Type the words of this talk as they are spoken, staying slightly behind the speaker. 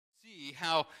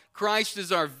how Christ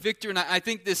is our victor. And I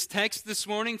think this text this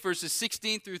morning, verses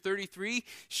 16 through 33,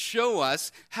 show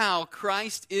us how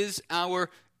Christ is our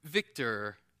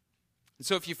victor. And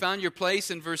so if you found your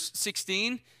place in verse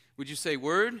 16, would you say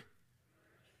word?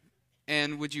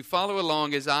 And would you follow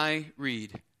along as I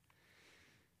read?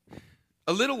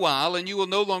 A little while, and you will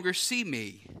no longer see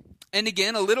me. And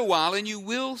again, a little while, and you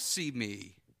will see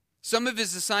me. Some of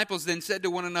his disciples then said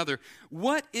to one another,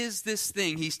 what is this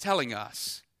thing he's telling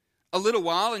us? A little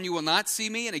while, and you will not see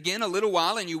me. And again, a little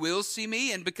while, and you will see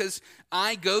me. And because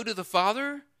I go to the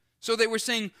Father? So they were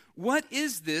saying, what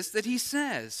is this that he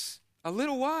says? A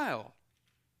little while.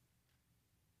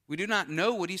 We do not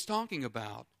know what he's talking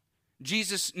about.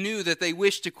 Jesus knew that they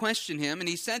wished to question him, and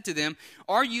he said to them,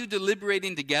 are you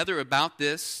deliberating together about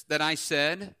this that I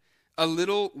said? A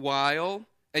little while,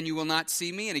 and you will not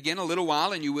see me, and again a little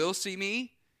while, and you will see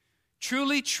me?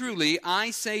 Truly, truly, I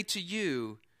say to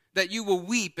you that you will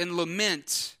weep and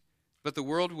lament, but the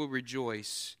world will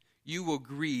rejoice. You will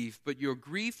grieve, but your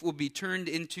grief will be turned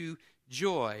into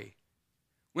joy.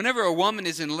 Whenever a woman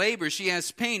is in labor, she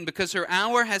has pain because her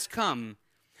hour has come.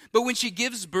 But when she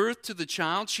gives birth to the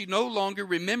child, she no longer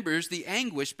remembers the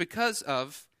anguish because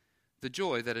of the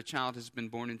joy that a child has been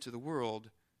born into the world.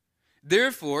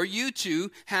 Therefore, you too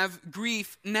have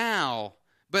grief now,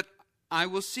 but I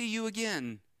will see you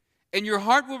again, and your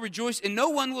heart will rejoice, and no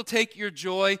one will take your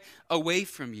joy away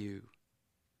from you.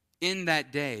 In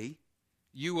that day,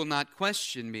 you will not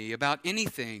question me about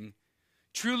anything.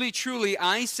 Truly, truly,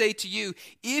 I say to you,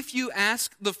 if you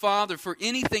ask the Father for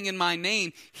anything in my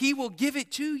name, he will give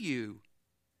it to you.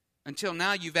 Until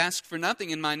now, you've asked for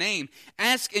nothing in my name.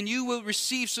 Ask, and you will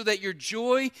receive, so that your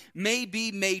joy may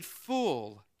be made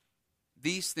full.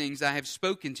 These things I have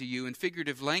spoken to you in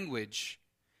figurative language.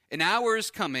 An hour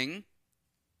is coming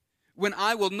when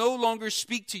I will no longer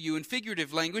speak to you in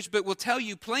figurative language, but will tell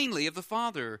you plainly of the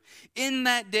Father. In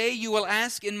that day you will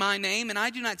ask in my name, and I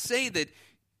do not say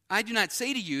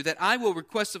to you that I will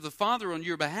request of the Father on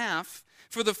your behalf,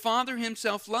 for the Father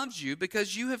himself loves you,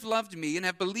 because you have loved me and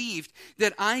have believed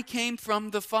that I came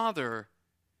from the Father.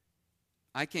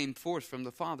 I came forth from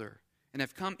the Father and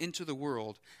have come into the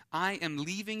world. I am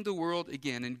leaving the world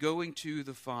again and going to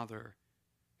the Father.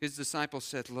 His disciples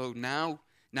said, lo, now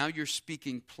you're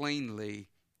speaking plainly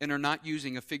and are not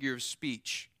using a figure of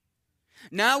speech.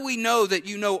 Now we know that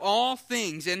you know all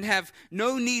things and have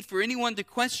no need for anyone to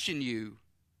question you.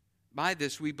 By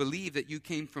this we believe that you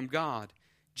came from God.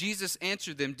 Jesus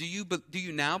answered them, do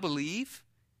you now believe?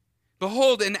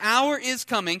 Behold, an hour is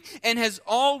coming and has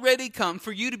already come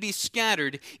for you to be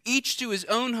scattered, each to his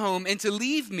own home, and to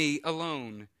leave me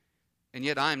alone. And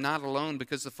yet I am not alone,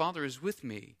 because the Father is with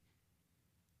me.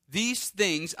 These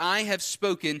things I have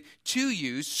spoken to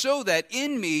you, so that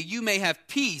in me you may have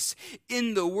peace.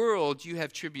 In the world you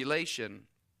have tribulation.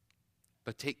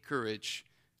 But take courage,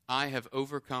 I have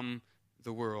overcome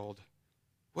the world.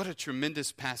 What a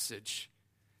tremendous passage.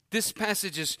 This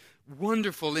passage is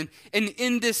wonderful. And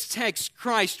in this text,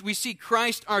 we see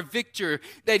Christ our victor,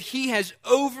 that he has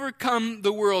overcome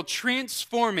the world,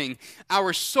 transforming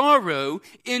our sorrow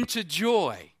into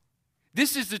joy.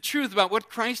 This is the truth about what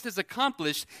Christ has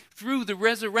accomplished through the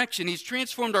resurrection. He's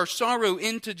transformed our sorrow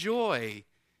into joy.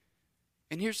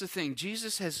 And here's the thing,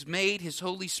 Jesus has made his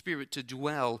Holy Spirit to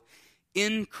dwell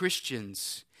in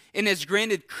Christians, and has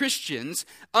granted Christians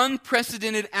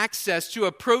unprecedented access to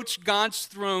approach God's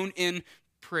throne in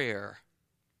prayer.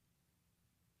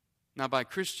 Now, by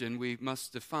Christian, we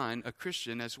must define a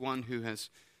Christian as one who has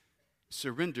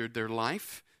surrendered their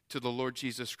life to the Lord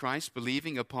Jesus Christ,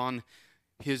 believing upon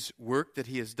his work that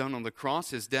he has done on the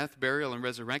cross, his death, burial, and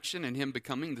resurrection, and him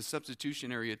becoming the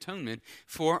substitutionary atonement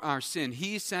for our sin.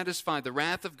 He satisfied the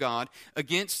wrath of God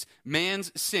against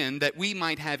man's sin, that we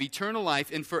might have eternal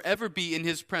life and forever be in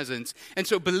his presence. And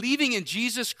so believing in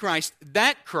Jesus Christ,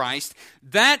 that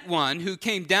one who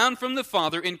came down from the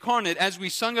Father incarnate, as we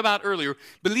sung about earlier,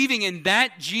 believing in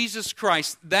that Jesus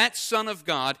Christ, that Son of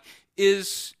God,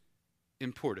 is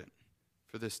important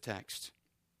for this text.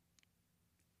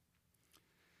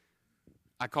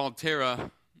 I called Tara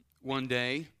one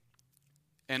day,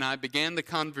 and I began the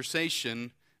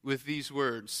conversation with these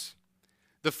words.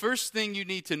 The first thing you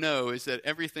need to know is that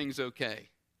everything's okay.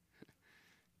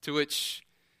 To which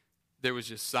there was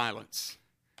just silence.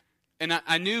 And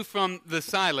I knew from the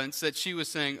silence that she was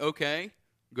saying, okay,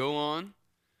 go on.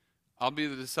 I'll be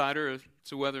the decider as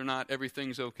to whether or not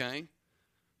everything's okay.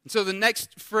 And so the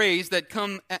next phrase that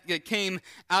came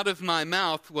out of my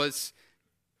mouth was,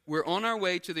 we're on our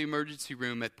way to the emergency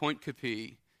room at Point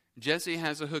Capee. Jesse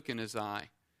has a hook in his eye,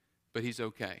 but he's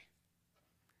okay.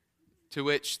 To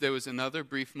which there was another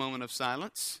brief moment of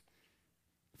silence,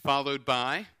 followed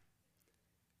by,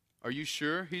 "Are you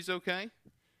sure he's okay?"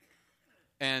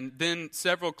 And then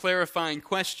several clarifying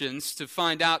questions to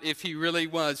find out if he really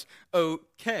was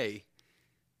okay.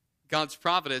 God's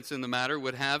providence in the matter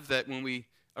would have that when we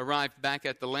arrived back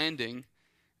at the landing,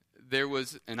 there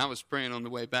was, and I was praying on the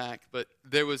way back, but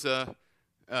there was an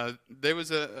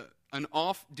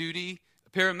off-duty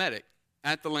paramedic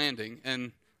at the landing.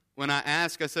 And when I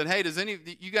asked, I said, "Hey, does any of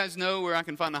you guys know where I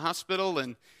can find a hospital?"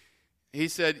 And he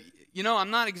said,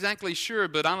 "I'm not exactly sure,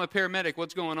 but I'm a paramedic.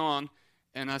 What's going on?"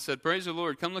 And I said, "Praise the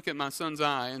Lord, come look at my son's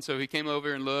eye." And so he came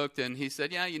over and looked, and he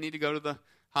said, "Yeah, you need to go to the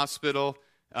hospital."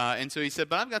 And so he said,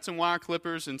 "But I've got some wire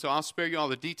clippers, and so I'll spare you all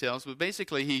the details." But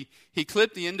basically, he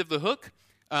clipped the end of the hook,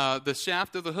 the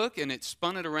shaft of the hook, and it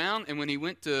spun it around. And when he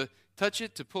went to touch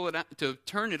it, to pull it out, to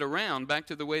turn it around back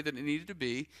to the way that it needed to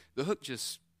be, the hook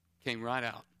just came right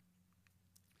out.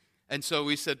 And so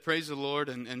we said, "Praise the Lord,"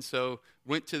 and so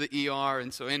went to the ER.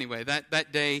 And so anyway,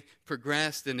 that day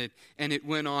progressed, and it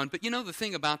went on. But the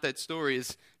thing about that story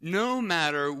is, no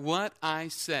matter what I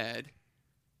said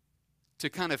to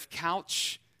kind of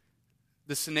couch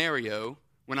the scenario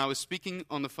when I was speaking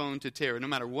on the phone to Tara, no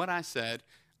matter what I said,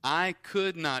 I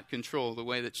could not control the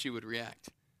way that she would react.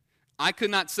 I could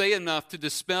not say enough to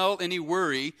dispel any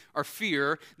worry or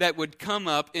fear that would come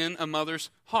up in a mother's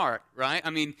heart, right? I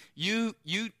mean, you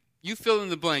fill in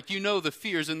the blank. You know the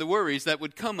fears and the worries that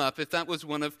would come up if that was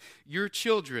one of your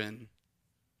children.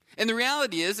 And the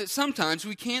reality is that sometimes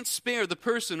we can't spare the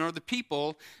person or the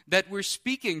people that we're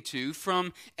speaking to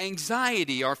from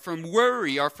anxiety or from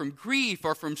worry or from grief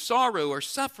or from sorrow or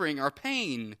suffering or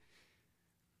pain.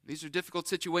 These are difficult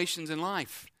situations in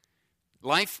life.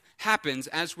 Life happens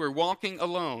as we're walking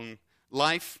alone.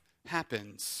 Life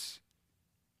happens.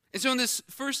 And so in this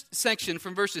first section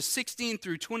from verses 16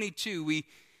 through 22,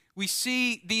 we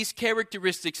see these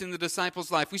characteristics in the disciples'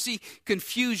 life. We see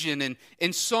confusion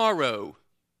and sorrow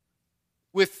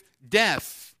with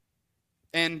death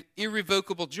and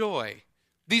irrevocable joy.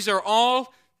 These are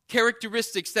all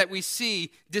characteristics that we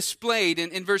see displayed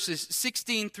in verses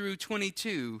 16 through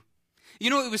 22.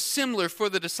 It was similar for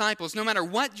the disciples. No matter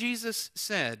what Jesus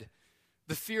said,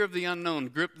 the fear of the unknown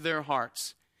gripped their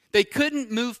hearts. They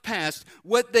couldn't move past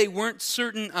what they weren't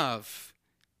certain of.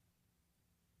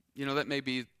 That may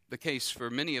be the case for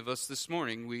many of us this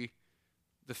morning.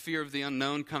 The fear of the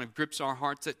unknown kind of grips our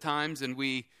hearts at times, and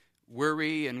we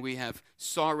worry, and we have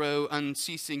sorrow,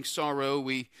 unceasing sorrow.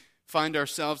 We find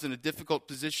ourselves in a difficult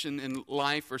position in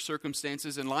life or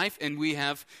circumstances in life, and we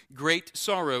have great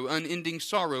sorrow, unending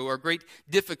sorrow, or great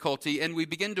difficulty, and we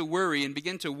begin to worry and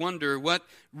begin to wonder what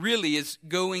really is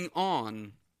going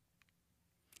on.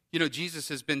 Jesus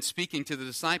has been speaking to the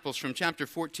disciples from chapter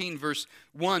 14, verse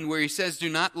 1, where he says, "Do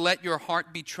not let your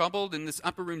heart be troubled," in this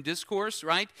upper room discourse,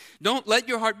 right? Don't let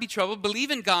your heart be troubled.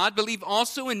 Believe in God. Believe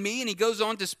also in me. And he goes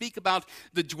on to speak about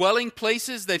the dwelling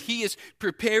places that he is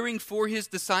preparing for his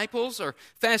disciples. Or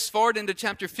fast forward into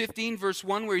chapter 15, verse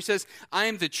 1, where he says, "I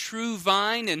am the true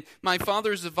vine, and my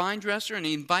Father is the vine dresser." And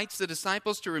he invites the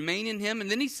disciples to remain in him. And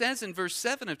then he says in verse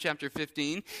 7 of chapter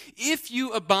 15, "If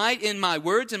you abide in my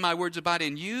words, and my words abide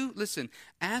in you," listen,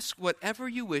 "ask whatever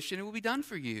you wish, and it will be done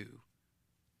for you."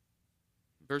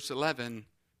 Verse 11,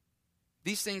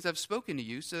 "These things I've spoken to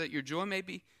you, so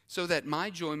that my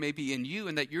joy may be in you,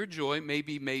 and that your joy may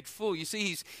be made full." You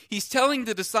see, he's telling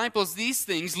the disciples these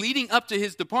things leading up to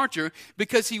his departure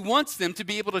because he wants them to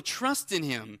be able to trust in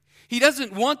him. He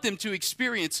doesn't want them to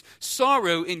experience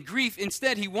sorrow and grief.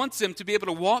 Instead, he wants them to be able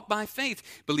to walk by faith.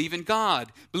 Believe in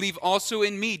God. Believe also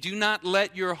in me. Do not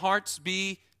let your hearts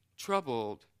be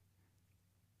troubled.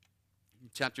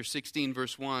 Chapter 16,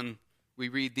 verse 1, we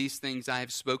read, "These things I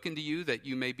have spoken to you, that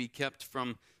you may be kept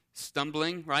from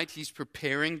stumbling," right? He's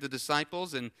preparing the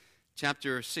disciples in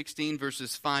chapter 16,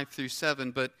 verses 5 through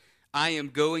 7. "But I am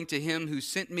going to him who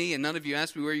sent me," and none of you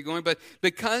asked me where you're going, "but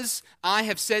because I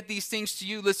have said these things to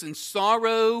you," listen,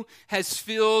 "sorrow has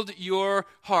filled your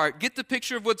heart." Get the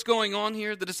picture of what's going on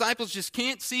here? The disciples just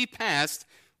can't see past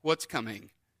what's coming.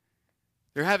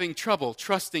 They're having trouble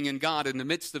trusting in God in the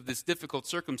midst of this difficult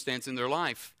circumstance in their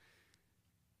life.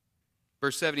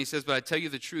 Verse 7, he says, "But I tell you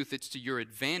the truth, it's to your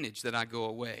advantage that I go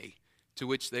away." To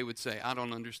which they would say, "I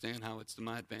don't understand how it's to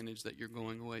my advantage that you're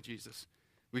going away, Jesus.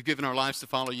 We've given our lives to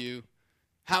follow you.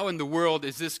 How in the world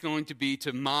is this going to be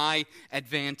to my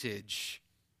advantage?"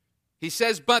 He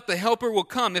says, "But the helper will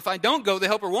come. If I don't go, the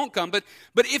helper won't come. But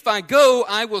if I go,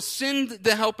 I will send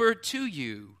the helper to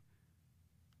you."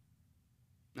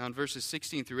 Now in verses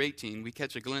 16 through 18, we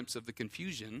catch a glimpse of the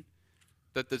confusion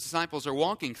that the disciples are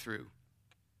walking through.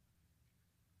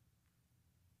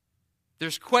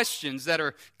 There's questions that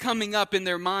are coming up in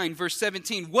their mind. Verse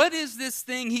 17, what is this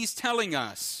thing he's telling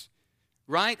us?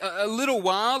 Right? A little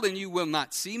while and you will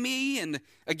not see me, and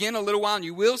again a little while and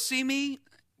you will see me.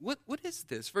 What is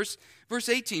this? Verse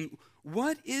 18,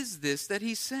 what is this that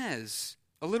he says?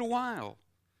 A little while.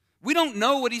 We don't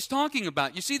know what he's talking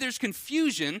about. You see, there's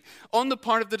confusion on the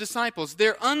part of the disciples.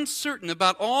 They're uncertain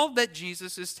about all that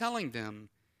Jesus is telling them.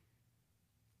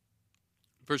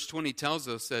 Verse 20 tells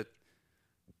us that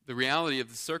the reality of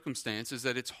the circumstance is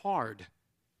that it's hard.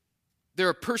 There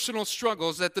are personal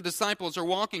struggles that the disciples are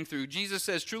walking through. Jesus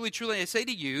says, truly, truly, I say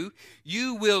to you,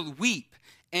 you will weep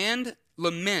and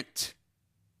lament,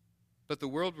 but the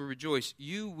world will rejoice.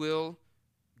 You will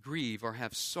grieve or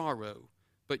have sorrow,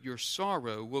 but your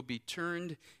sorrow will be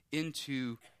turned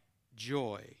into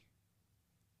joy.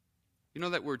 You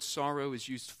know that word sorrow is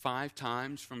used 5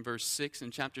 times from verse 6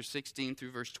 in chapter 16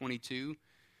 through verse 22.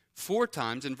 4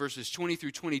 times in verses 20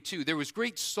 through 22. There was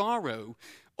great sorrow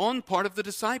on part of the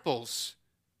disciples.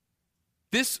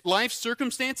 This life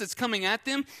circumstance that's coming at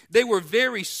them, they were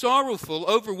very sorrowful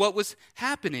over what was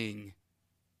happening.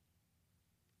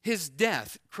 His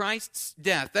death, Christ's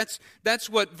death. That's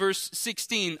what verse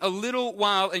 16, a little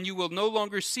while and you will no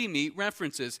longer see me,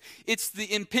 references. It's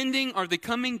the impending or the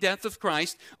coming death of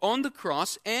Christ on the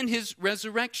cross and his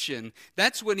resurrection.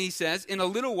 That's when he says, in a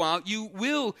little while you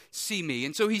will see me.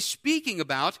 And so he's speaking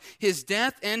about his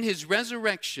death and his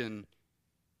resurrection.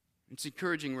 It's an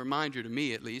encouraging reminder to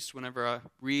me, at least, whenever I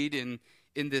read in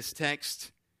this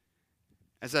text.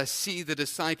 As I see the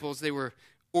disciples, they were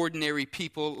ordinary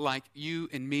people like you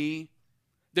and me.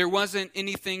 There wasn't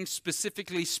anything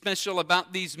specifically special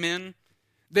about these men.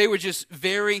 They were just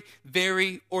very,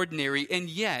 very ordinary. And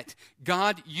yet,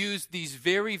 God used these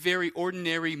very, very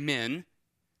ordinary men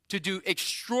to do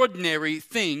extraordinary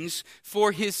things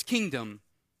for his kingdom.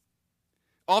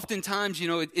 Oftentimes,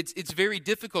 it's very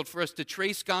difficult for us to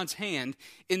trace God's hand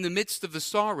in the midst of the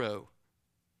sorrow.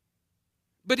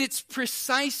 But it's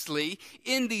precisely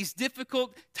in these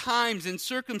difficult times and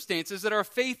circumstances that our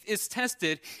faith is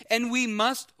tested, and we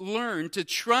must learn to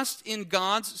trust in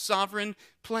God's sovereign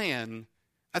plan.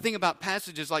 I think about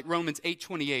passages like Romans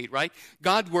 8:28, right?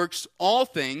 God works all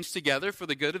things together for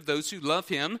the good of those who love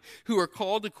him, who are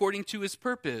called according to his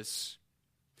purpose.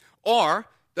 Or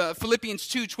Philippians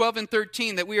 2:12 and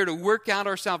 13, that we are to work out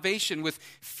our salvation with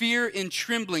fear and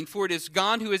trembling, for it is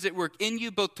God who is at work in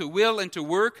you, both to will and to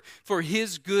work for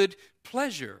his good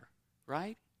pleasure,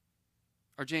 right?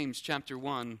 Or James chapter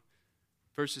 1,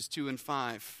 verses 2 and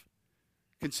 5.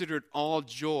 Consider it all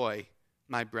joy,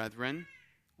 my brethren,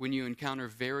 when you encounter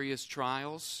various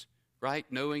trials, right?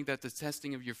 Knowing that the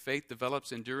testing of your faith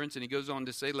develops endurance. And he goes on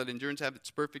to say, let endurance have its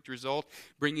perfect result,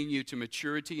 bringing you to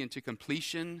maturity and to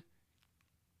completion.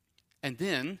 And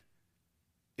then,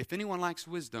 if anyone lacks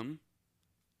wisdom,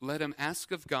 let him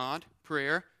ask of God,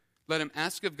 prayer, let him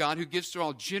ask of God who gives to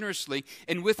all generously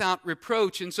and without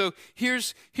reproach. And so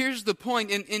here's the point.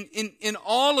 In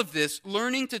all of this,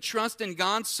 learning to trust in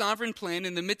God's sovereign plan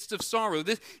in the midst of sorrow,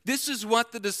 this is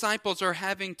what the disciples are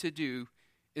having to do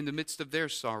in the midst of their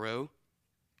sorrow.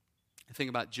 I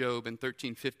think about Job in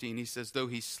 13:15. He says, though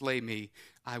he slay me,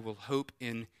 I will hope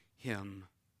in him.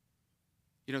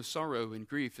 Sorrow and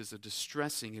grief is a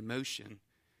distressing emotion,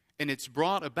 and it's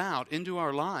brought about into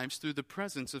our lives through the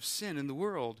presence of sin in the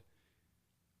world.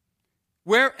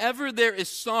 Wherever there is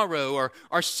sorrow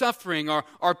or suffering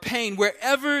or pain,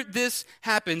 wherever this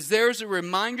happens, there's a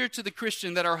reminder to the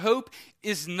Christian that our hope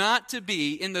is not to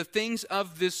be in the things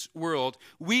of this world.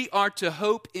 We are to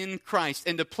hope in Christ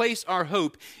and to place our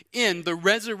hope in the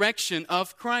resurrection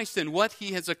of Christ and what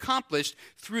he has accomplished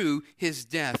through his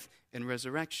death and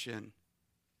resurrection.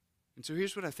 And so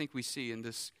here's what I think we see in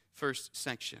this first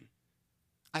section.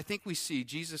 I think we see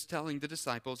Jesus telling the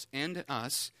disciples and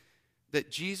us that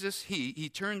Jesus, he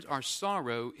turns our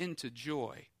sorrow into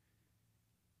joy.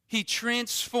 He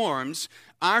transforms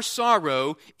our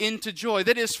sorrow into joy.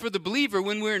 That is, for the believer,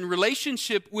 when we're in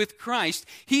relationship with Christ,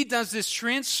 he does this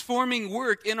transforming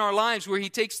work in our lives where he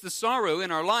takes the sorrow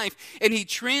in our life and he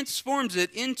transforms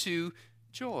it into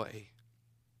joy.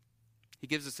 He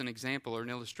gives us an example or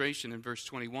an illustration in verse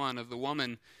 21 of the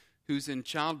woman who's in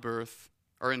childbirth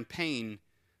or in pain.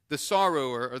 The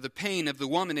sorrow or the pain of the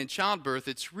woman in childbirth,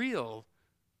 it's real.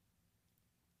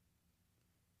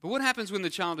 But what happens when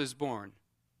the child is born?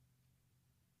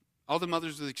 All the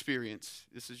mothers with experience,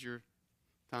 this is your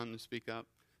time to speak up.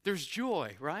 There's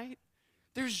joy, right?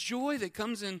 There's joy that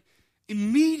comes in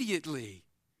immediately.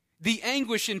 The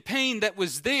anguish and pain that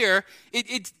was there,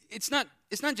 it's not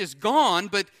just gone,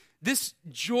 but this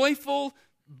joyful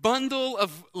bundle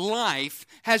of life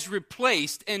has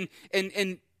replaced and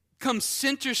comes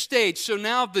center stage. So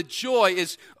now the joy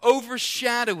is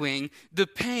overshadowing the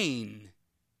pain.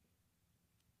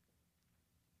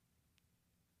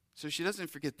 So she doesn't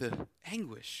forget the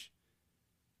anguish.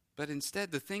 But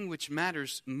instead, the thing which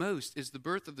matters most is the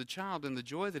birth of the child and the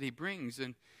joy that he brings.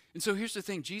 And so here's the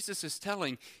thing. Jesus is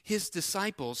telling his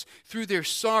disciples, through their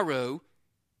sorrow,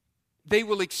 they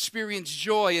will experience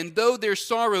joy. And though their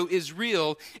sorrow is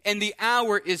real and the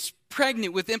hour is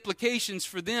pregnant with implications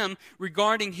for them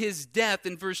regarding his death,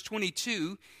 in verse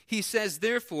 22, he says,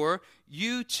 therefore,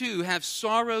 you too have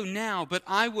sorrow now, but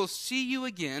I will see you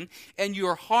again, and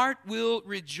your heart will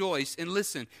rejoice. And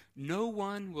listen, no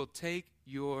one will take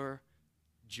your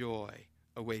joy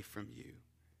away from you.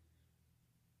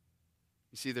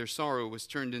 You see, their sorrow was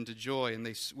turned into joy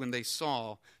when they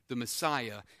saw the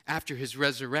Messiah after his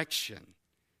resurrection.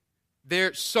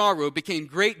 Their sorrow became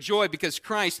great joy because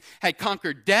Christ had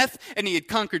conquered death, and he had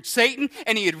conquered Satan,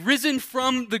 and he had risen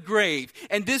from the grave.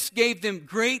 And this gave them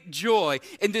great joy,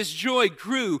 and this joy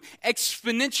grew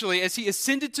exponentially as he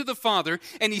ascended to the Father,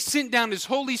 and he sent down his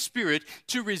Holy Spirit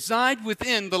to reside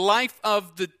within the life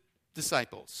of the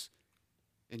disciples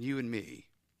and you and me.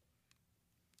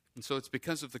 And so it's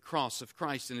because of the cross of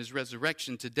Christ and his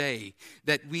resurrection today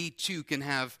that we too can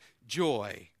have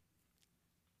joy.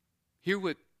 Hear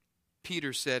what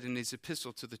Peter said in his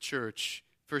epistle to the church,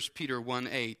 1 Peter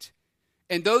 1:8.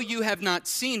 And though you have not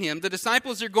seen him, the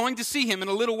disciples are going to see him in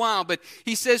a little while, but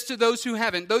he says to those who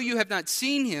haven't, though you have not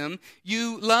seen him,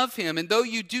 you love him. And though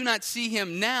you do not see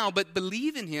him now, but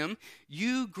believe in him,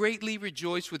 you greatly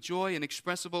rejoice with joy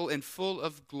inexpressible and full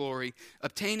of glory,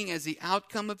 obtaining as the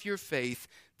outcome of your faith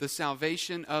the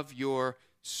salvation of your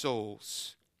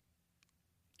souls.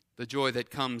 The joy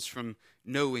that comes from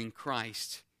knowing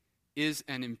Christ is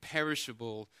an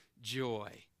imperishable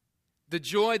joy. The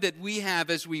joy that we have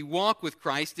as we walk with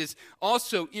Christ is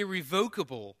also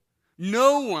irrevocable.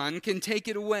 No one can take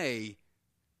it away.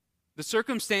 The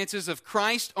circumstances of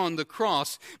Christ on the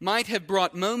cross might have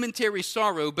brought momentary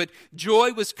sorrow, but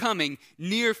joy was coming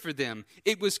near for them.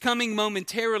 It was coming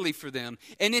momentarily for them,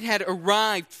 and it had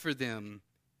arrived for them.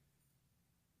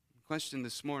 The question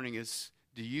this morning is,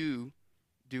 do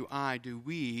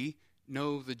we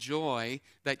know the joy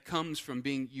that comes from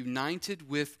being united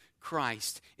with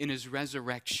Christ in his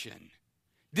resurrection?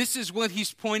 This is what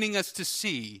he's pointing us to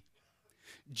see.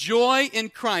 Joy in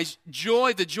Christ,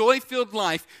 the joy-filled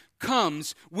life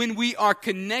comes when we are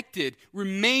connected,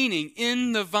 remaining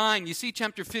in the vine. You see,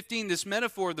 chapter 15, this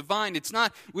metaphor of the vine,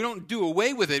 we don't do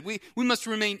away with it. We must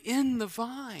remain in the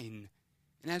vine.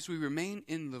 And as we remain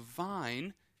in the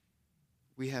vine,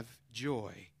 we have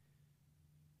joy.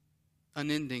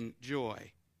 Unending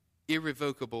joy,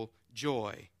 irrevocable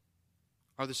joy.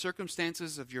 Are the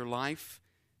circumstances of your life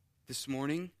this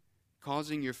morning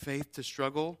causing your faith to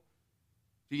struggle?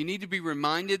 Do you need to be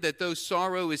reminded that though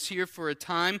sorrow is here for a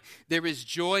time, there is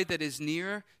joy that is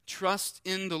near? Trust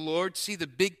in the Lord. See the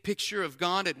big picture of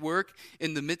God at work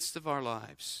in the midst of our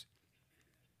lives.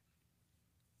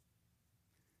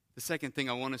 The second thing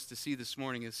I want us to see this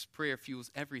morning is prayer fuels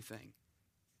everything.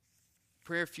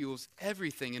 Prayer fuels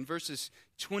everything. In verses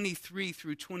 23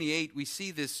 through 28, we see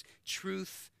this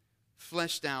truth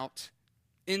fleshed out.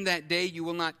 In that day you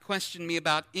will not question me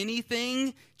about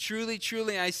anything. Truly,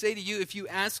 truly, I say to you, if you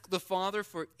ask the Father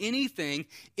for anything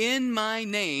in my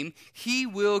name, he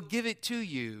will give it to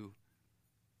you.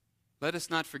 Let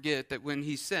us not forget that when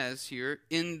he says here,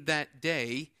 in that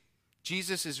day,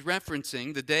 Jesus is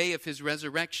referencing the day of his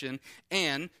resurrection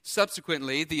and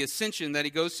subsequently the ascension that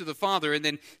he goes to the Father and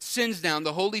then sends down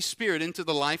the Holy Spirit into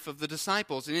the life of the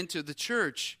disciples and into the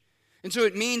church. And so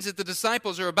it means that the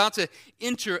disciples are about to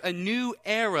enter a new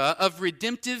era of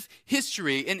redemptive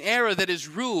history, an era that is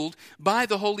ruled by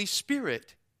the Holy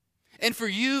Spirit. And for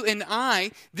you and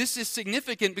I, this is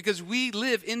significant because we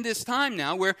live in this time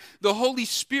now where the Holy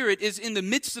Spirit is in the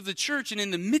midst of the church and in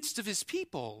the midst of his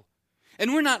people.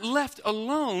 And we're not left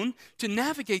alone to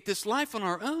navigate this life on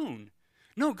our own.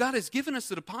 No, God has given us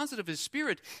the deposit of his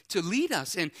Spirit to lead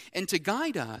us and to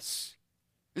guide us.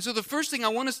 And so the first thing I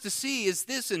want us to see is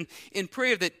this in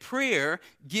prayer, that prayer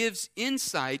gives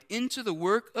insight into the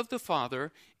work of the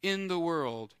Father in the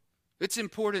world. It's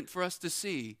important for us to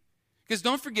see. Because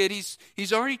don't forget,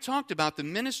 he's already talked about the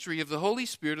ministry of the Holy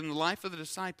Spirit in the life of the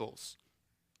disciples.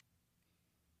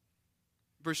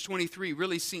 Verse 23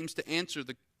 really seems to answer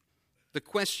the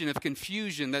question of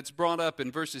confusion that's brought up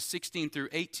in verses 16 through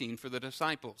 18 for the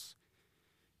disciples.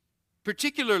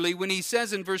 Particularly when he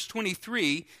says in verse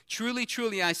 23, truly,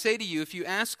 truly, I say to you, if you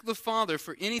ask the Father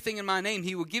for anything in my name,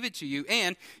 he will give it to you,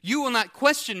 and you will not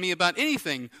question me about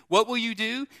anything. What will you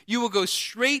do? You will go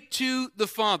straight to the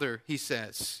Father, he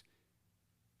says.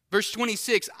 Verse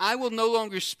 26, I will no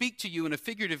longer speak to you in a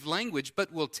figurative language,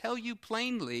 but will tell you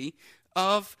plainly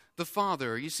of the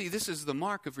Father. You see, this is the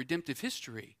mark of redemptive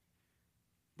history.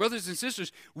 Brothers and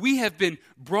sisters, we have been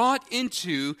brought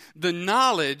into the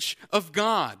knowledge of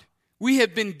God. We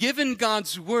have been given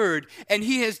God's word, and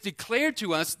he has declared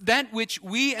to us that which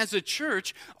we as a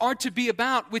church are to be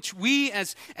about, which we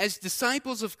as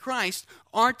disciples of Christ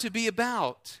are to be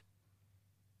about.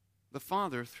 The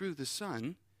Father, through the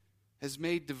Son, has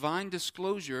made divine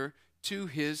disclosure to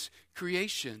his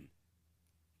creation.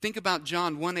 Think about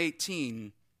John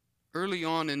 1:18. Early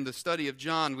on in the study of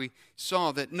John, we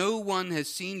saw that no one has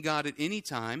seen God at any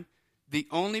time. The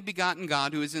only begotten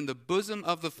God who is in the bosom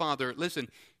of the Father. Listen,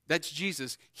 that's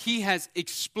Jesus. He has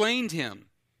explained him.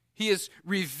 He has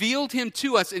revealed him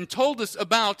to us and told us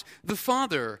about the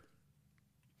Father.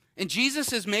 And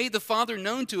Jesus has made the Father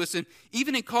known to us. And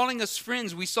even in calling us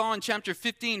friends, we saw in chapter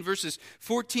 15, verses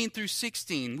 14 through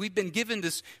 16, we've been given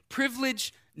this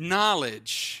privileged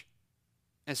knowledge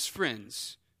as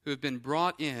friends who have been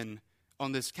brought in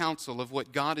on this counsel of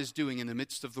what God is doing in the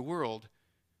midst of the world.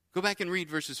 Go back and read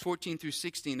verses 14 through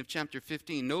 16 of chapter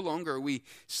 15. No longer are we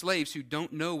slaves who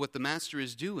don't know what the master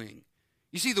is doing.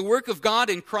 You see, the work of God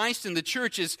in Christ and the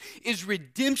church is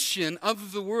redemption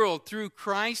of the world through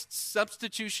Christ's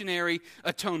substitutionary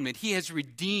atonement. He has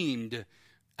redeemed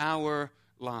our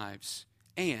lives.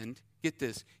 And, get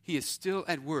this, he is still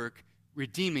at work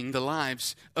redeeming the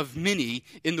lives of many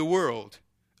in the world,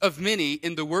 of many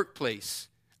in the workplace,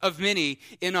 of many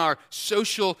in our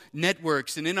social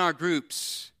networks and in our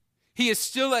groups. He is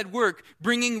still at work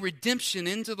bringing redemption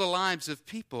into the lives of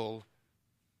people.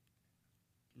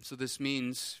 And so this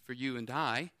means for you and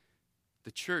I,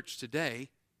 the church today,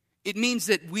 it means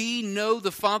that we know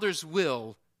the Father's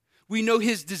will. We know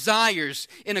his desires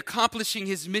in accomplishing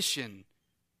his mission.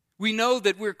 We know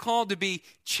that we're called to be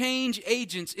change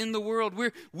agents in the world.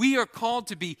 We are called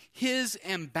to be his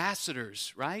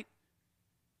ambassadors, right?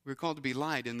 We're called to be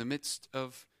light in the midst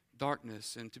of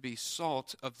darkness and to be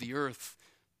salt of the earth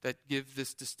that give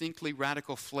this distinctly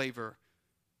radical flavor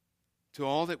to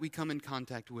all that we come in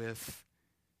contact with.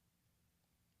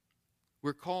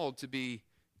 We're called to be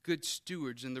good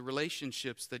stewards in the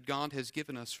relationships that God has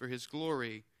given us for his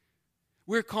glory.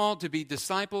 We're called to be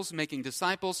disciples making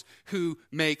disciples who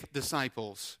make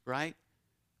disciples, right?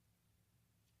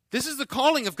 This is the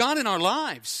calling of God in our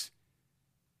lives.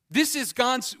 This is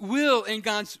God's will and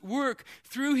God's work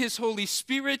through his Holy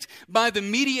Spirit by the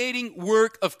mediating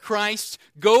work of Christ,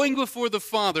 going before the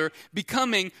Father,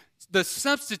 becoming the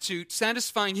substitute,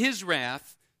 satisfying his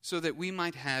wrath so that we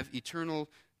might have eternal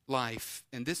life.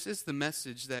 And this is the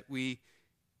message that we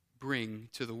bring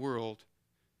to the world.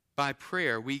 By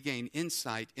prayer, we gain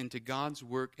insight into God's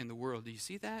work in the world. Do you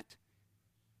see that?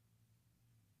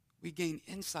 We gain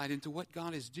insight into what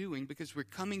God is doing because we're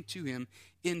coming to him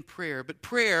in prayer. But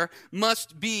prayer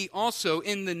must be also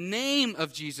in the name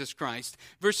of Jesus Christ.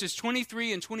 Verses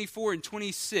 23 and 24 and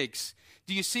 26.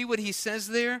 Do you see what he says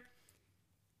there?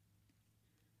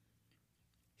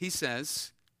 He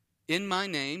says, in my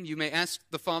name, you may ask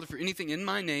the Father for anything in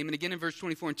my name. And again in verse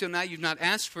 24, until now you've not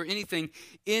asked for anything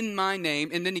in my name.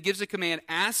 And then he gives a command,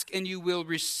 ask and you will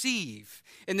receive.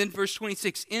 And then verse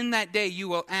 26, in that day you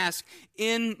will ask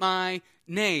in my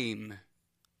name.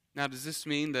 Now, does this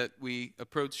mean that we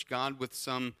approach God with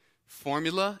some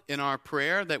formula in our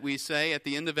prayer that we say at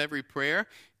the end of every prayer,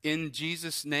 in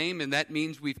Jesus' name, and that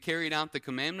means we've carried out the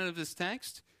commandment of this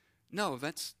text? No,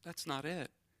 that's not it.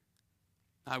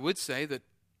 I would say that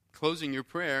closing your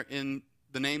prayer in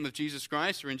the name of Jesus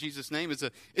Christ or in Jesus' name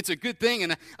it's a good thing,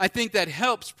 and I think that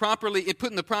helps properly, it put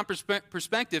in the proper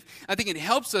perspective. I think it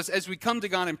helps us as we come to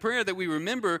God in prayer that we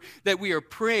remember that we are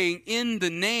praying in the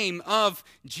name of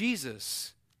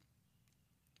Jesus.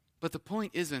 But the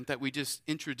point isn't that we just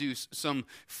introduce some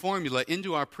formula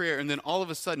into our prayer and then all of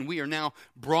a sudden we are now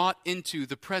brought into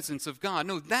the presence of God.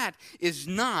 No, that is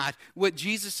not what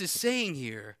Jesus is saying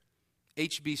here.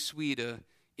 H.B. Sweet, a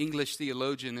English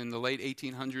theologian in the late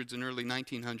 1800s and early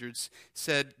 1900s,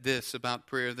 said this about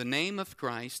prayer: the name of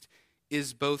Christ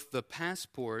is both the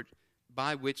passport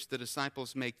by which the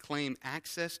disciples may claim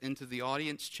access into the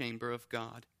audience chamber of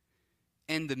God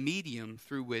and the medium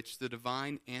through which the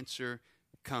divine answer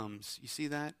comes. You see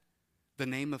that? The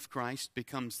name of Christ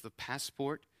becomes the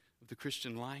passport of the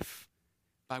Christian life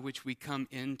by which we come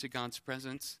into God's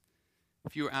presence.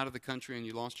 If you were out of the country and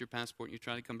you lost your passport and you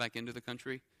try to come back into the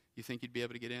country, you think you'd be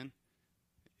able to get in?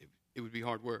 It would be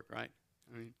hard work, right?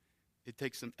 I mean, it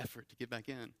takes some effort to get back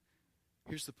in.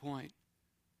 Here's the point.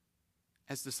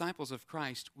 As disciples of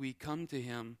Christ, we come to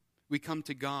him, we come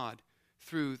to God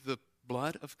through the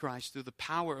blood of Christ, through the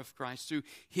power of Christ, through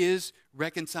his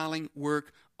reconciling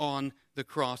work on the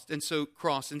cross. And so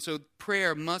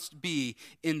prayer must be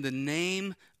in the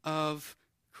name of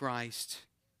Christ.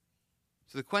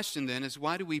 So the question then is,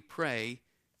 why do we pray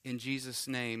in Jesus'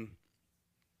 name?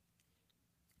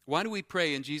 Why do we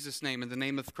pray in Jesus' name, in the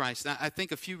name of Christ? I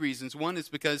think a few reasons. One is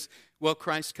because, well,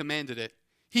 Christ commanded it.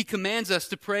 He commands us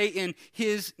to pray in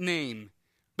his name.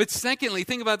 But secondly,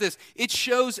 think about this. It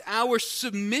shows our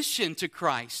submission to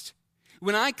Christ.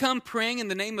 When I come praying in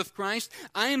the name of Christ,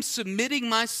 I am submitting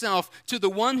myself to the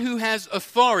one who has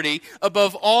authority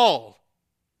above all.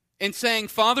 And saying,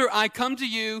 Father, I come to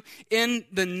you in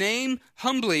the name,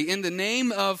 humbly, in the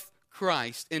name of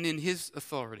Christ and in his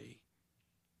authority.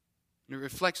 And it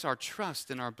reflects our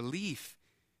trust and our belief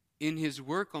in his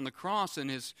work on the cross and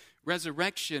his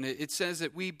resurrection. It says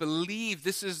that we believe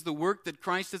this is the work that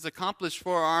Christ has accomplished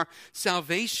for our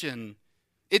salvation.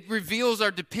 It reveals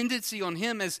our dependency on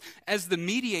him as the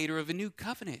mediator of a new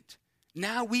covenant.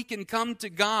 Now we can come to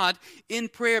God in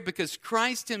prayer because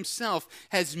Christ himself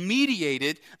has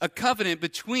mediated a covenant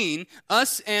between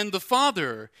us and the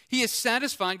Father. He has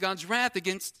satisfied God's wrath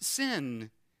against sin.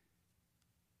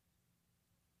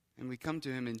 And we come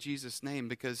to him in Jesus' name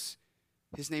because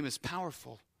his name is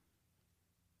powerful.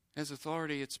 As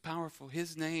authority, it's powerful.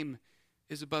 His name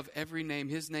is above every name.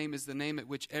 His name is the name at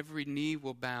which every knee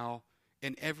will bow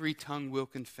and every tongue will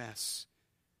confess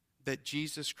that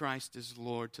Jesus Christ is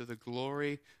Lord, to the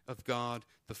glory of God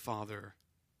the Father.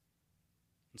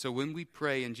 And so when we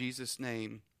pray in Jesus'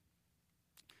 name,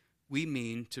 we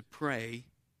mean to pray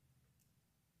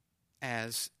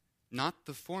as not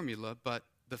the formula, but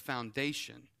the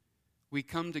foundation. We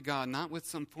come to God not with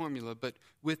some formula, but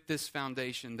with this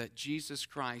foundation that Jesus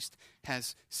Christ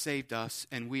has saved us,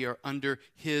 and we are under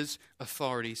his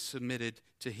authority, submitted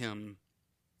to him.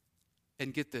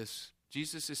 And get this,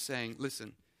 Jesus is saying,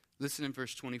 listen in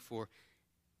verse 24.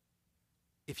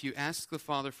 If you ask the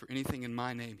Father for anything in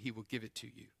my name, he will give it to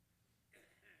you.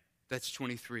 That's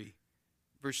 23.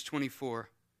 Verse 24.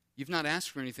 You've not asked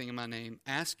for anything in my name.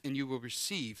 Ask and you will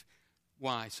receive.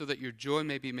 Why? So that your joy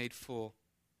may be made full.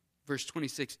 Verse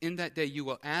 26. In that day you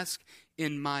will ask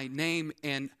in my name,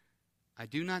 and I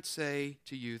do not say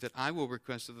to you that I will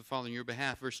request of the Father on your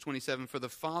behalf. Verse 27, for the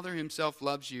Father himself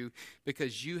loves you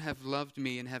because you have loved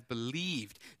me and have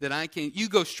believed that I can. You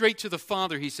go straight to the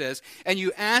Father, he says, and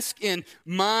you ask in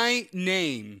my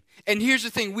name. And here's the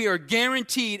thing, we are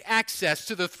guaranteed access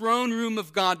to the throne room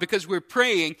of God because we're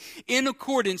praying in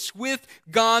accordance with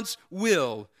God's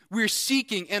will. We're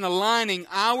seeking and aligning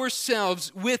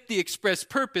ourselves with the express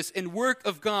purpose and work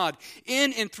of God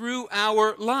in and through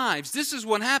our lives. This is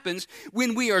what happens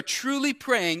when we are truly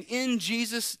praying in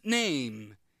Jesus'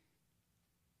 name.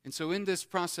 And so in this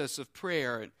process of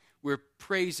prayer, we're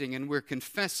praising and we're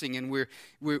confessing and we're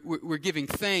giving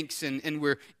thanks and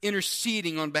we're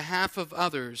interceding on behalf of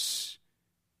others.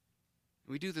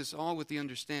 We do this all with the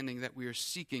understanding that we are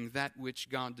seeking that which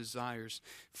God desires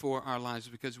for our lives,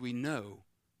 because we know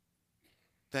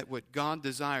that what God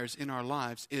desires in our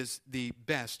lives is the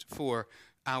best for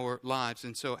our lives.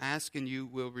 And so ask and you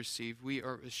will receive. We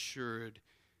are assured,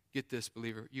 get this,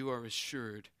 believer, you are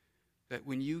assured that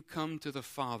when you come to the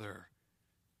Father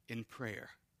in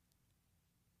prayer,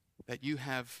 that you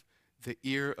have the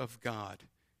ear of God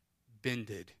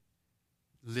bended,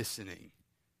 listening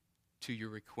to your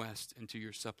request and to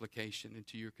your supplication and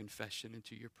to your confession and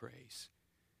to your praise.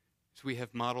 As we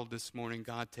have modeled this morning,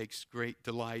 God takes great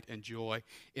delight and joy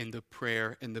in the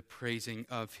prayer and the praising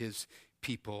of his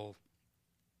people.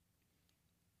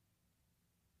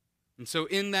 And so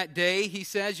in that day, he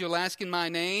says, you'll ask in my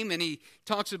name, and he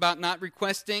talks about not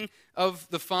requesting of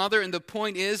the Father. And the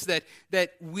point is that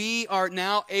we are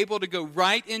now able to go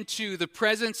right into the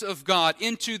presence of God,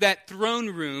 into that throne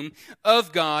room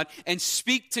of God, and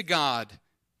speak to God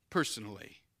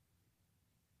personally.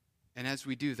 And as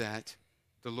we do that,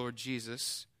 the Lord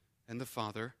Jesus and the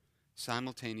Father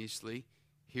simultaneously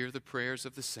hear the prayers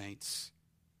of the saints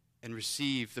and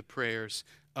receive the prayers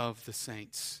of the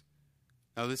saints.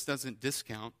 Now, this doesn't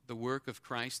discount the work of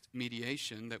Christ's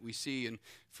mediation that we see in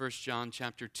 1 John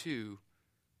chapter 2.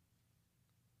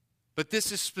 But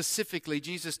this is specifically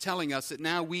Jesus telling us that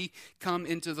now we come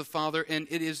into the Father, and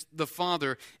it is the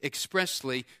Father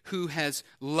expressly who has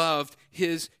loved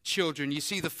his children. You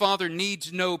see, the Father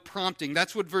needs no prompting.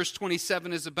 That's what verse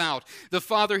 27 is about. The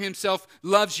Father himself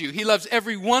loves you. He loves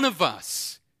every one of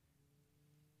us.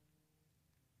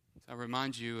 I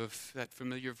remind you of that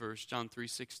familiar verse, John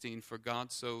 3:16, for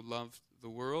God so loved the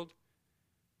world.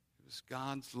 It was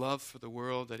God's love for the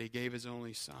world that he gave his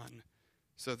only Son,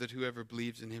 so that whoever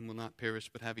believes in him will not perish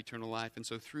but have eternal life. And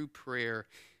so through prayer,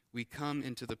 we come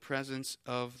into the presence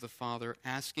of the Father,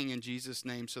 asking in Jesus'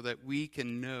 name so that we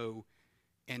can know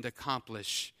and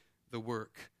accomplish the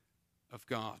work of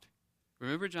God.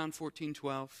 Remember John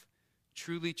 14:12?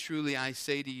 Truly, truly, I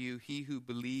say to you, he who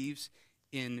believes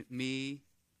in me,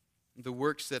 the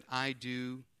works that I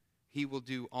do, he will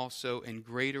do also, and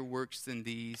greater works than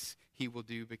these he will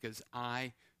do, because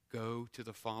I go to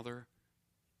the Father.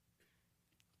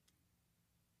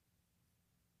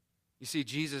 You see,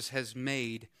 Jesus has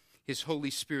made his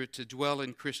Holy Spirit to dwell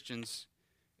in Christians,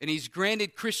 and he's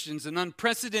granted Christians an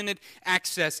unprecedented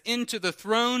access into the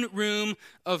throne room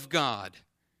of God.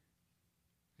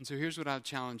 And so here's what I'll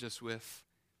challenge us with.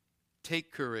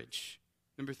 Take courage.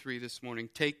 Number 3 this morning,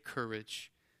 take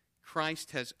courage.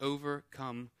 Christ has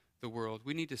overcome the world.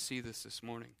 We need to see this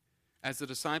morning. As the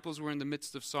disciples were in the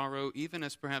midst of sorrow, even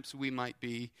as perhaps we might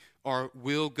be or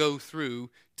will go through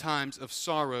times of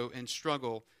sorrow and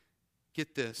struggle,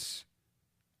 get this.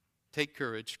 Take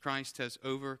courage. Christ has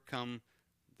overcome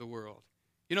the world.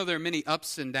 You know, there are many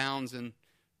ups and downs in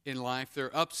life. There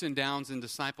are ups and downs in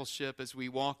discipleship as we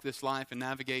walk this life and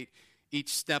navigate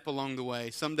each step along the way.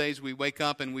 Some days we wake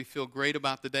up and we feel great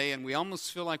about the day, and we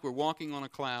almost feel like we're walking on a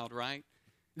cloud, right?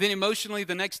 Then emotionally,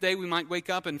 the next day we might wake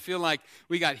up and feel like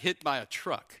we got hit by a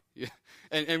truck. Yeah.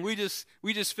 And we just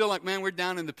feel like, man, we're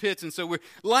down in the pits. And so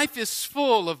life is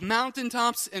full of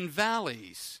mountaintops and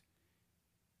valleys.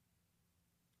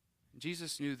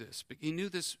 Jesus knew this, but he knew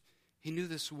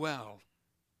this well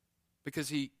because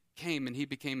he came and he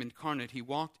became incarnate. He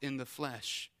walked in the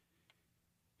flesh.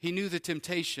 He knew the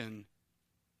temptation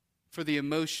for the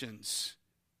emotions.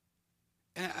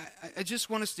 And I just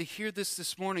want us to hear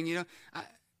this morning. You know,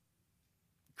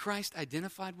 Christ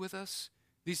identified with us.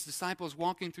 These disciples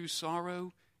walking through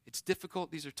sorrow. It's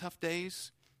difficult. These are tough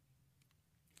days.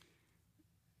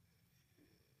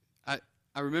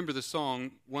 I remember the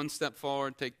song, One Step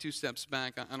Forward, Take Two Steps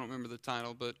Back. I don't remember the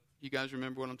title, but you guys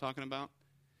remember what I'm talking about?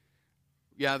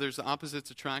 Yeah, there's the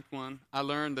Opposites Attract one. I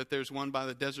learned that there's one by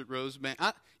the Desert Rose Band.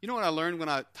 You know what I learned when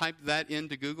I typed that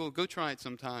into Google? Go try it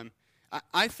sometime.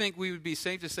 I think we would be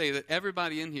safe to say that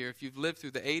everybody in here, if you've lived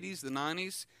through the 80s, the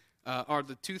 90s, or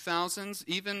the 2000s,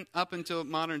 even up until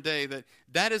modern day,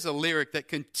 that is a lyric that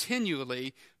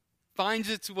continually finds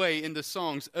its way into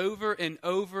songs over and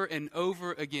over and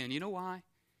over again. You know why?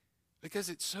 Because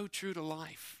it's so true to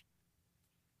life.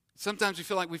 Sometimes we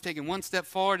feel like we've taken one step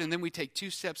forward and then we take two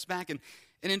steps back. And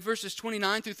in verses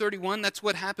 29 through 31, that's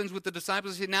what happens with the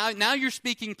disciples. They say, now you're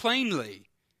speaking plainly.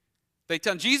 They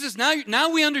tell Jesus, now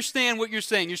we understand what you're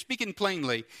saying. You're speaking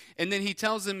plainly. And then he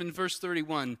tells them in verse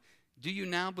 31, do you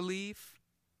now believe?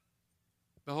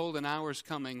 Behold, an hour is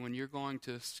coming when you're going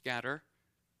to scatter.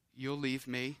 You'll leave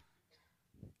me.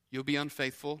 You'll be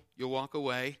unfaithful. You'll walk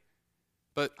away.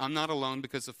 But I'm not alone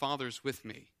because the Father's with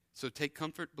me. So take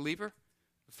comfort, believer.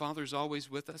 The Father's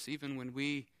always with us, even when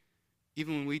we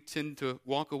tend to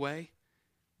walk away.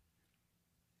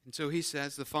 And so he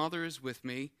says, the Father is with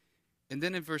me. And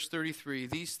then in verse 33,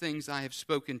 these things I have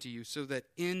spoken to you, so that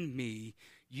in me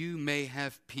you may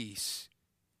have peace.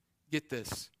 Get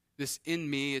this. This in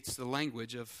me, it's the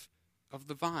language of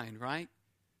the vine, right?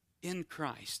 In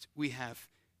Christ, we have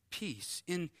peace.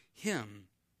 In him.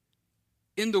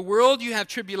 In the world you have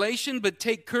tribulation, but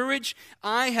take courage.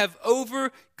 I have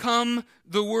overcome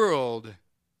the world.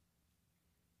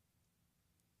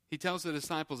 He tells the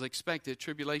disciples, expect it,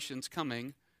 tribulation's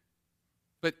coming.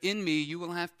 But in me you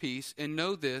will have peace, and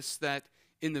know this, that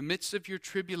in the midst of your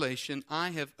tribulation, I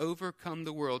have overcome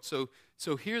the world.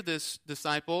 So hear this,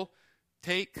 disciple,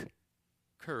 take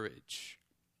courage.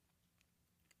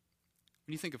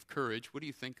 When you think of courage, what do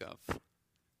you think of?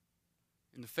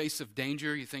 In the face of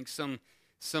danger, you think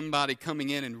somebody coming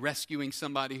in and rescuing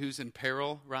somebody who's in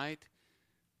peril, right?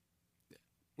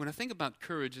 When I think about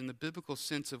courage in the biblical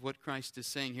sense of what Christ is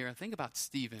saying here, I think about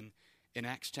Stephen in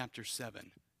Acts chapter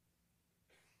 7.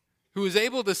 Who was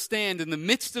able to stand in the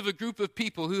midst of a group of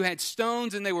people who had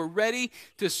stones and they were ready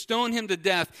to stone him to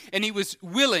death. And he was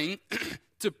willing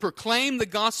to proclaim the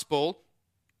gospel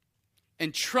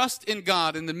and trust in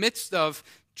God in the midst of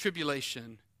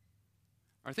tribulation.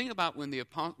 Or think about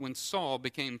when Saul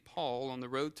became Paul on the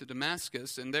road to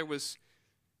Damascus, and there was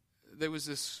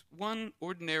this one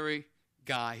ordinary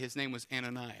guy. His name was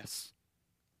Ananias.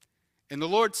 And the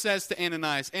Lord says to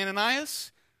Ananias,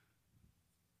 Ananias,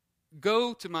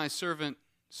 go to my servant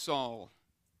Saul.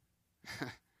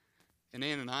 And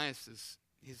Ananias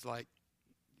he's like,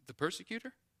 the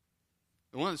persecutor?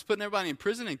 The one that's putting everybody in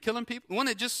prison and killing people? The one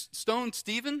that just stoned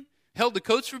Stephen? Held the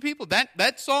coats for people?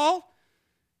 That Saul?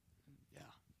 Yeah,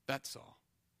 that's Saul.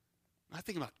 I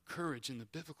think about courage in the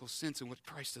biblical sense and what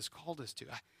Christ has called us to.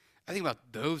 I think about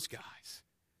those guys.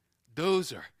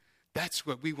 That's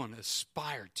what we want to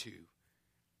aspire to.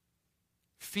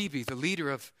 Phoebe, the leader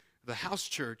of the house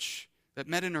church that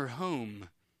met in her home,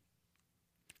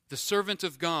 the servant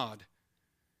of God.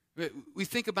 We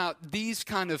think about these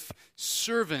kind of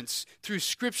servants through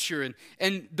Scripture,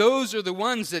 and those are the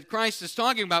ones that Christ is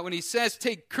talking about when he says,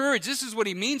 take courage. This is what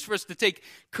he means for us to take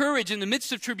courage in the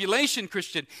midst of tribulation,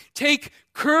 Christian. Take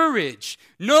courage.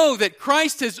 Know that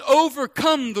Christ has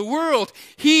overcome the world.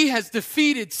 He has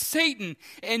defeated Satan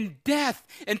and death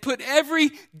and put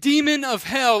every demon of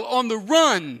hell on the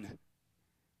run.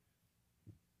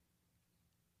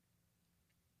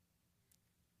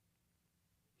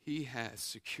 He has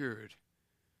secured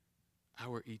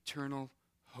our eternal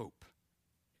hope.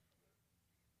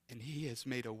 And he has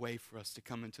made a way for us to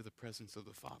come into the presence of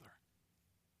the Father.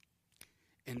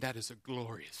 And that is a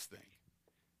glorious thing.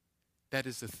 That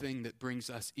is the thing that brings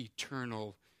us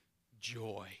eternal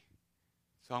joy.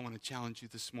 So I want to challenge you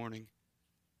this morning.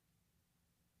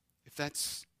 If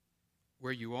that's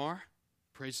where you are,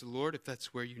 praise the Lord. If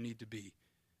that's where you need to be,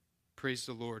 praise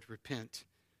the Lord, repent,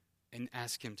 and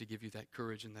ask him to give you that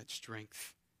courage and that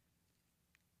strength.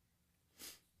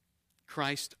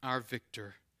 Christ, our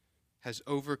victor, has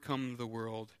overcome the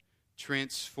world,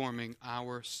 transforming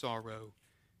our sorrow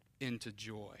into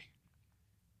joy.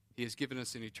 He has given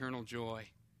us an eternal joy,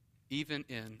 even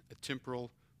in a temporal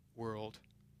world.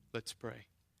 Let's pray.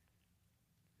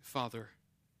 Father,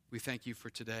 we thank you for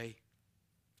today.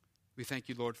 We thank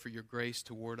you, Lord, for your grace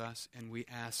toward us, and we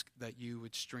ask that you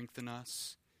would strengthen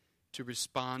us to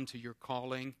respond to your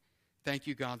calling. Thank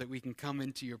you, God, that we can come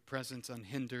into your presence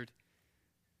unhindered.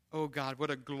 Oh, God,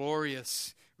 what a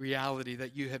glorious reality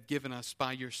that you have given us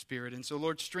by your Spirit. And so,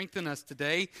 Lord, strengthen us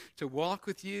today to walk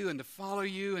with you and to follow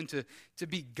you and to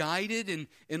be guided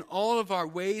in all of our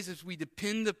ways as we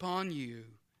depend upon you.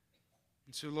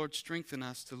 And so, Lord, strengthen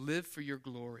us to live for your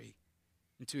glory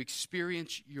and to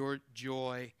experience your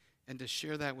joy and to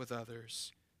share that with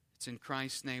others. It's in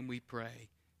Christ's name we pray.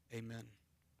 Amen.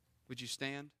 Would you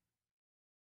stand?